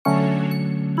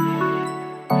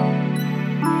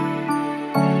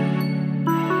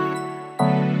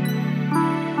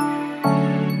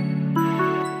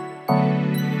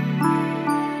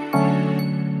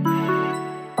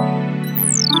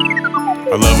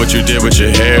what you did with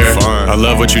your hair. I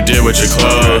love what you did with your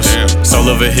clothes. Soul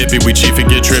of a hippie, we cheap and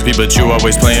get trippy, but you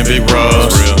always playing big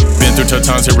roles. Been through tough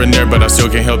times here and there, but I still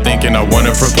can't help thinking I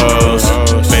wanna propose.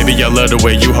 Baby, I love the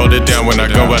way you hold it down when I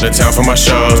go out of town for my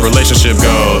shows. Relationship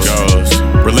goes.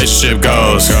 Relationship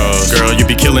goes. Girl, you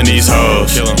be killing these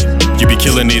hoes. You be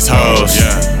killing these hoes.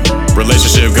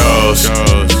 Relationship goes.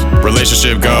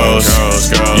 Relationship goes.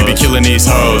 You be killing these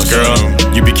hoes, girl.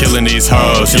 You be killing these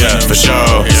hoes, yeah, for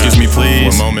sure. Excuse me,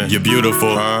 please. One moment. You're beautiful.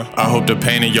 I hope the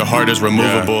pain in your heart is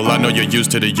removable. I know you're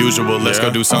used to the usual. Let's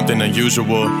go do something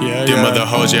unusual. Them other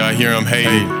hoes, yeah, I hear them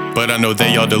hating, but I know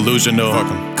they all delusional.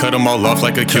 Cut them all off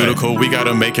like a cuticle. We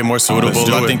gotta make it more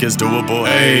suitable. I think it's doable.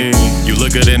 Hey, you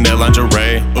look good in that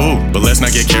lingerie. Ooh, but let's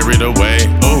not get carried away.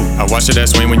 Ooh, I watch it that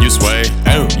swing when you sway.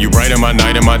 Ooh, you brighten my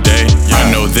night and my day. I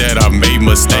know that I've made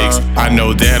mistakes. I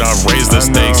know that I've raised the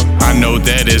stakes. I know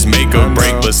that it's make or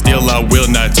break, but still I will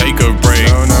not take a break.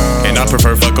 And I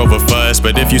prefer fuck over fuss,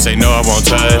 but if you say no, I won't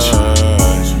touch.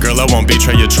 Girl, I won't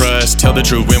betray your trust. Tell the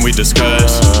truth when we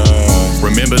discuss.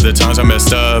 Remember the times I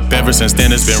messed up. Ever since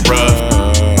then it's been rough.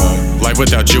 Life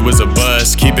without you is a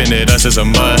bust. Keeping it us is a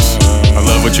must. I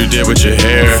love what you did with your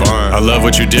hair. I love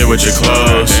what you did with your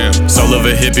clothes. Soul of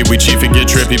a hippie, we cheap and get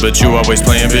trippy, but you always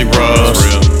playing big roles.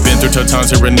 Been through tough times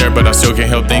here and there, but I still can't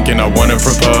help thinking I wanna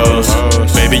propose.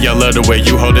 Baby, I love the way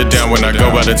you hold it down when I go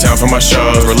out of town for my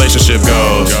shows. Relationship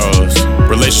goes.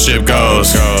 Relationship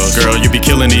goes. Girl, you be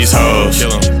killing these hoes.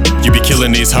 You be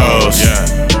killing these hoes.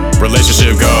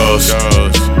 Relationship goes.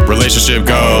 Relationship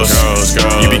goes.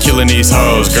 You be killing these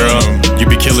hoes, girl. You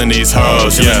be killing these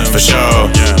hoes, yeah, for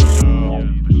sure.